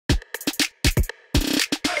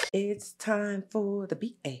It's time for the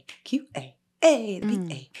BAQA. A, the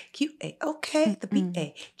BAQA. Okay, the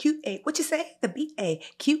BAQA. What you say? The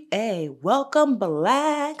BAQA. Welcome,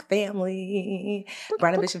 Black family.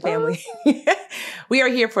 Brown Ambition family. We are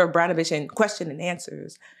here for Brown Ambition question and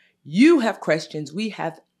answers. You have questions. We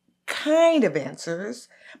have kind of answers,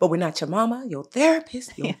 but we're not your mama, your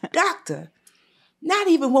therapist, your doctor. Not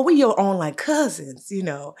even, well, we're your own like cousins, you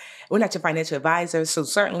know. We're not your financial advisors. So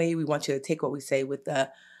certainly we want you to take what we say with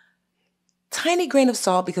a tiny grain of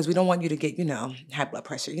salt because we don't want you to get, high blood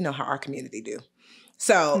pressure. You know how our community do.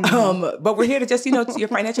 So, but we're here to just, your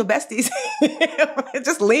financial besties,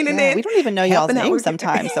 just leaning in. We don't even know y'all's helping out names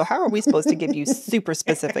sometimes. So how are we supposed to give you super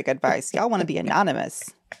specific advice? Y'all want to be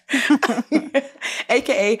anonymous.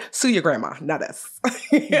 AKA sue your grandma, not us.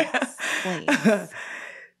 Yes, please.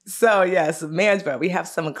 So yes, management, we have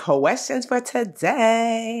some questions for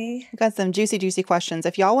today. We've got some juicy questions.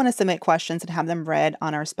 If y'all want to submit questions and have them read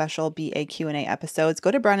on our special BA Q&A episodes, go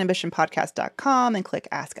to brownambitionpodcast.com and click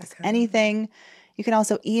Ask Us Anything. You can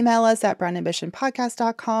also email us at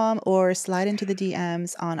brownambitionpodcast.com or slide into the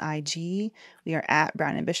DMs on IG. We are at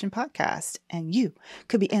Brown Ambition Podcast, and you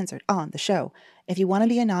could be answered on the show. If you want to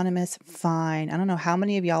be anonymous, fine. I don't know how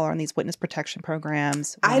many of y'all are on these witness protection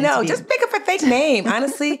programs. I know. Just pick up a fake name.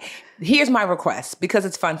 Honestly, here's my request because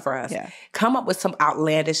it's fun for us. Yeah. Come up with some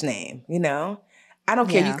outlandish name, I don't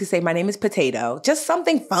care. You could say, my name is Potato. Just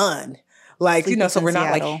something fun. Like, so we're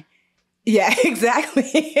not Seattle. Like... Yeah,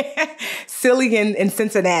 exactly. Silly in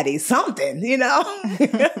Cincinnati, something,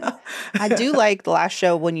 I do like the last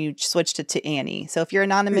show when you switched it to Annie. So if you're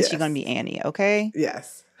anonymous, you're going to be Annie, okay?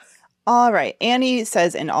 Yes. All right. Annie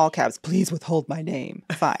says in all caps, please withhold my name.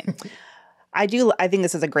 Fine. I think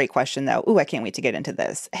this is a great question, though. Ooh, I can't wait to get into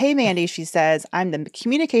this. Hey, Mandy, she says, I'm the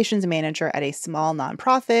communications manager at a small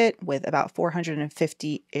nonprofit with about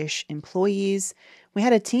 450-ish employees. We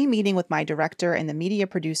had a team meeting with my director and the media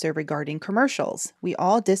producer regarding commercials. We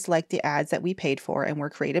all disliked the ads that we paid for and were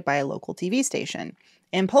created by a local TV station.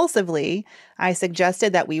 Impulsively, I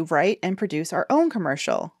suggested that we write and produce our own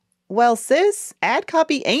commercial. Well, sis, ad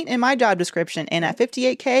copy ain't in my job description, and at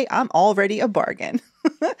 $58K, I'm already a bargain.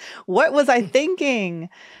 What was I thinking?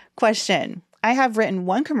 Question. I have written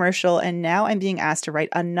one commercial and now I'm being asked to write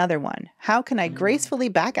another one. How can I gracefully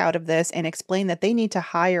back out of this and explain that they need to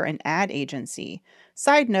hire an ad agency?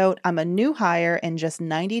 Side note, I'm a new hire and just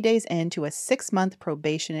 90 days into a 6-month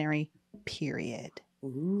probationary period.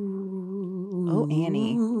 Ooh. Oh,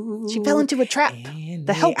 Annie. She fell into a trap. Annie,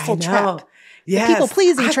 the helpful trap. Yes, the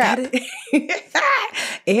people-pleasing trap.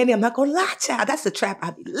 Annie, I'm not gonna lie, child. That's the trap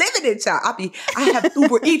I be living in, child. I have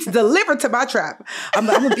Uber Eats delivered to my trap. I'm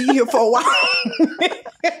gonna be here for a while.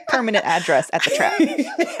 Permanent address at the trap.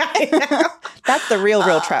 That's the real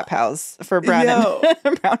trap house for Brown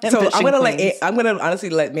and Brown Ambition. So I'm gonna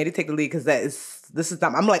honestly let Mandy take the lead because this is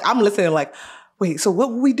not. I'm listening like, wait. So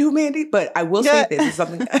what will we do, Mandy? But I will say this is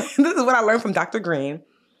something. This is what I learned from Dr. Green.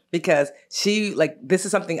 Because this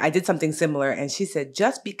is something, I did something similar. And she said,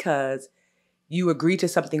 just because you agree to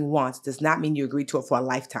something once does not mean you agree to it for a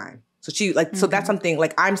lifetime. So so that's something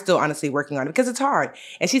I'm still honestly working on it because it's hard.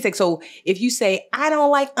 And she's like, so if you say, I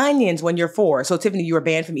don't like onions when you're 4. So Tiffany, you were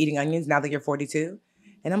banned from eating onions now that you're 42.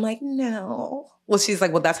 And I'm like, no. Well, she's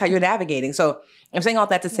like, well, that's how you're navigating. So I'm saying all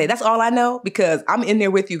that to say, that's all I know because I'm in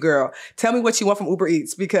there with you, girl. Tell me what you want from Uber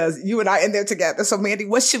Eats because you and I are in there together. So Mandy,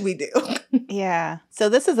 what should we do? Yeah. So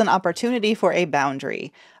this is an opportunity for a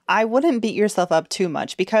boundary. I wouldn't beat yourself up too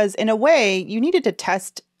much because in a way you needed to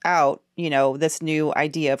test out, this new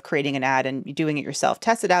idea of creating an ad and doing it yourself.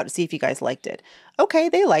 Test it out to see if you guys liked it. Okay,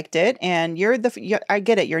 they liked it. And I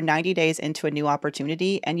get it. You're 90 days into a new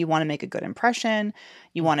opportunity and you want to make a good impression.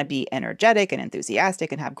 You want to be energetic and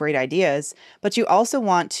enthusiastic and have great ideas, but you also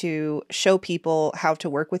want to show people how to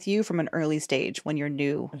work with you from an early stage when you're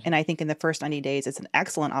new. And I think in the first 90 days, it's an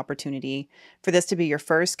excellent opportunity for this to be your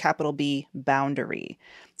first capital B boundary.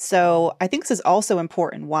 So I think this is also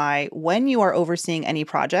important why when you are overseeing any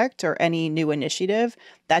project or any new initiative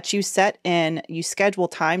that you schedule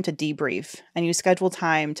time to debrief and you schedule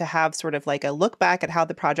time to have sort of like a look back at how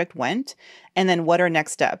the project went and then what are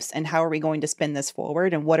next steps and how are we going to spin this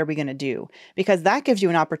forward and what are we going to do? Because that gives you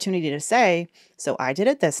an opportunity to say, so I did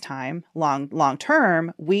it this time, long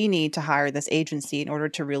term, we need to hire this agency in order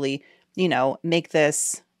to really, make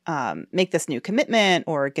this new commitment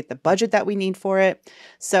or get the budget that we need for it.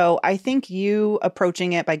 So I think you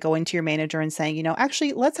approaching it by going to your manager and saying,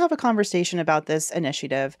 actually, let's have a conversation about this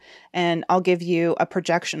initiative and I'll give you a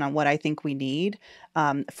projection on what I think we need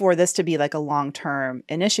for this to be like a long-term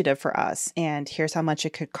initiative for us. And here's how much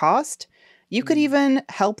it could cost. You could even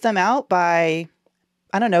help them out by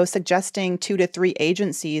I don't know, suggesting 2 to 3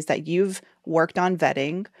 agencies that you've worked on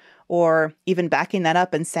vetting, or even backing that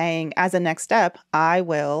up and saying, as a next step, I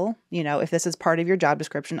will, if this is part of your job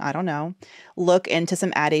description, I don't know, look into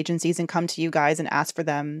some ad agencies and come to you guys and ask for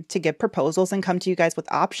them to give proposals and come to you guys with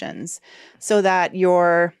options, so that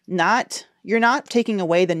you're not taking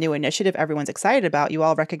away the new initiative everyone's excited about. You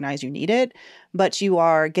all recognize you need it, but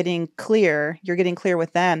you're getting clear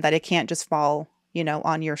with them that it can't just fall,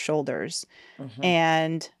 on your shoulders.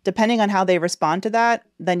 And depending on how they respond to that,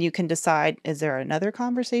 then you can decide, is there another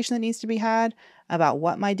conversation that needs to be had about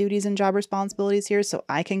what my duties and job responsibilities here, so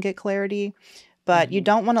I can get clarity. But you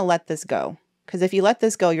don't want to let this go, because if you let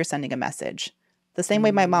this go, you're sending a message. The same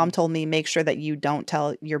way my mom told me, make sure that you don't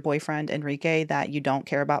tell your boyfriend, Enrique, that you don't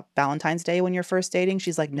care about Valentine's Day when you're first dating.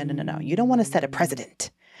 She's like, no. You don't want to set a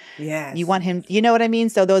precedent. Yes. You want him, you know what I mean?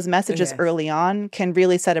 So those messages early on can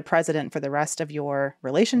really set a precedent for the rest of your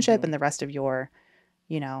relationship and the rest of your,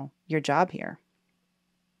 your job here.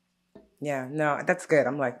 Yeah, no, that's good.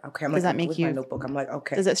 I'm like, okay. Does that make you, my notebook. I'm like,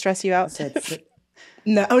 okay. Does it stress you out?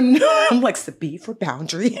 No. I'm like, B for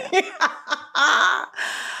boundary.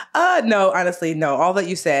 No, honestly, no. All that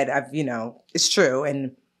you said, it's true.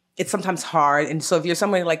 And it's sometimes hard. And so if you're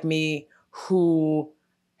somebody like me who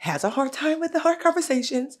has a hard time with the hard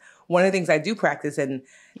conversations, one of the things I do practice and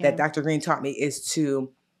that Dr. Green taught me is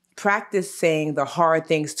to practice saying the hard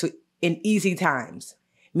things in easy times.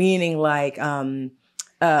 Meaning like,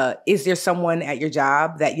 is there someone at your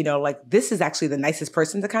job that, like, this is actually the nicest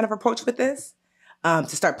person to kind of approach with this,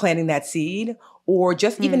 to start planting that seed, or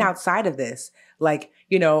just even outside of this, like,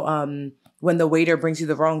 when the waiter brings you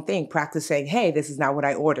the wrong thing, practice saying, hey, this is not what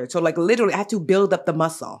I ordered. So like literally I have to build up the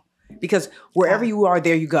muscle, because wherever you are,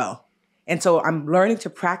 there you go. And so I'm learning to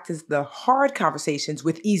practice the hard conversations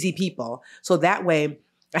with easy people. So that way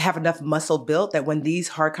I have enough muscle built that when these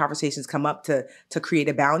hard conversations come up to create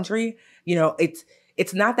a boundary,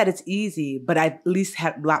 it's not that it's easy, but I at least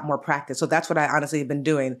had a lot more practice. So that's what I honestly have been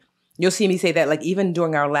doing. You'll see me say that, like, even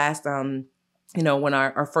during our last, when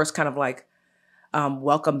our first kind of like,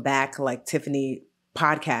 welcome back, like Tiffany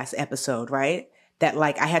podcast episode, right? That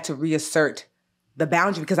like I had to reassert the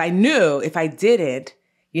boundary, because I knew if I didn't,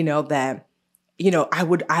 that, I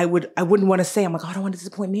wouldn't want to say, I'm like, oh, I don't want to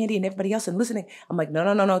disappoint Mandi and everybody else and listening. I'm like,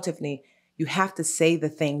 no, Tiffany, you have to say the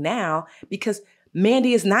thing now, because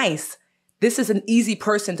Mandi is nice. This is an easy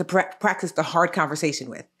person to practice the hard conversation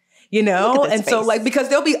with, And so like, because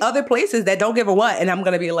there'll be other places that don't give a what. And I'm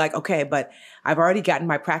going to be like, okay, but I've already gotten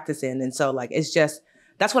my practice in. And so like, it's just,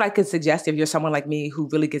 that's what I could suggest if you're someone like me who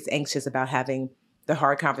really gets anxious about having the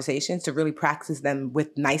hard conversations, to really practice them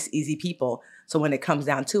with nice, easy people. So when it comes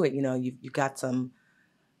down to it, you got some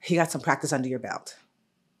practice under your belt.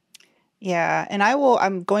 Yeah. And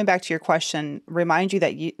I'm going back to your question, remind you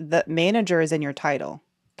that the manager is in your title,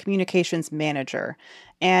 communications manager.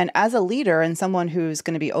 And as a leader and someone who's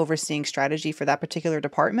going to be overseeing strategy for that particular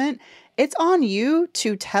department, it's on you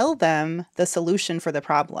to tell them the solution for the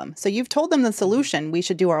problem. So you've told them the solution, we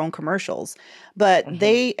should do our own commercials, but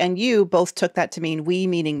they and you both took that to mean we,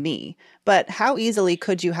 meaning me. But how easily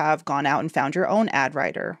could you have gone out and found your own ad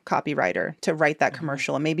writer, copywriter to write that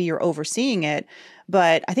commercial? And maybe you're overseeing it.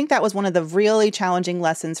 But I think that was one of the really challenging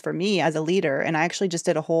lessons for me as a leader. And I actually just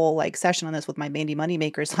did a whole like session on this with my Mandi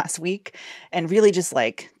Moneymakers last week, and really just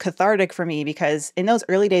like cathartic for me, because in those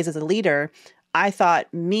early days as a leader, I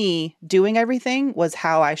thought me doing everything was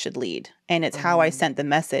how I should lead. And it's how I sent the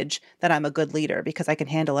message that I'm a good leader, because I can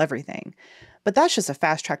handle everything. But that's just a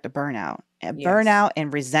fast track to burnout, burnout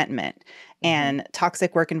and resentment and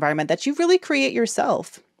toxic work environment that you really create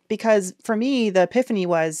yourself. Because for me, the epiphany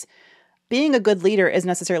was, being a good leader isn't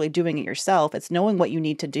necessarily doing it yourself. It's knowing what you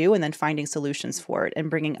need to do and then finding solutions for it and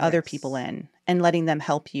bringing other people in and letting them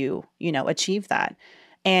help you, achieve that.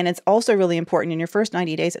 And it's also really important in your first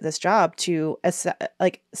 90 days at this job to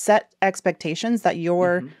set expectations that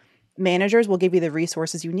your managers will give you the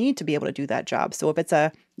resources you need to be able to do that job. So if it's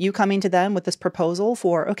you coming to them with this proposal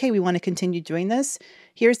for, okay, we want to continue doing this,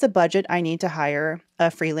 here's the budget I need to hire a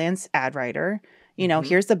freelance ad writer.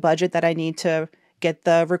 Here's the budget that I need to get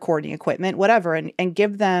the recording equipment, whatever, and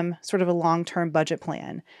give them sort of a long-term budget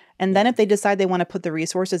plan. And then if they decide they want to put the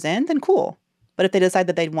resources in, then cool. But if they decide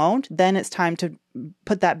that they won't, then it's time to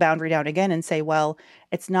put that boundary down again and say, well,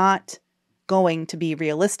 it's not going to be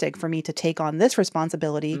realistic for me to take on this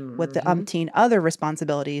responsibility with the umpteen other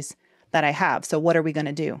responsibilities that I have. So what are we going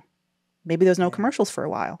to do? Maybe there's no commercials for a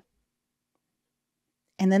while.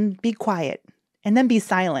 And then be quiet. And then be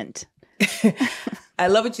silent. I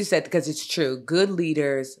love what you said, because it's true. Good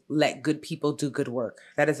leaders let good people do good work.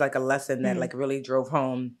 That is like a lesson that like really drove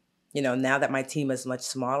home Now that my team is much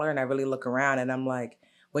smaller and I really look around and I'm like,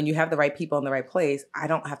 when you have the right people in the right place, I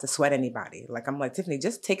don't have to sweat anybody. Like, I'm like, Tiffany,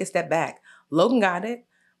 just take a step back. Logan got it.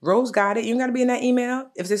 Rose got it. You got to be in that email.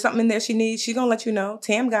 If there's something in there she needs, she's going to let you know.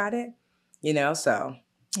 Tam got it, so.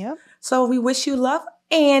 Yep. So we wish you luck,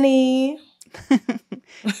 Annie.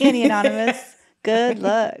 Annie Anonymous, good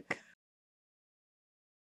luck.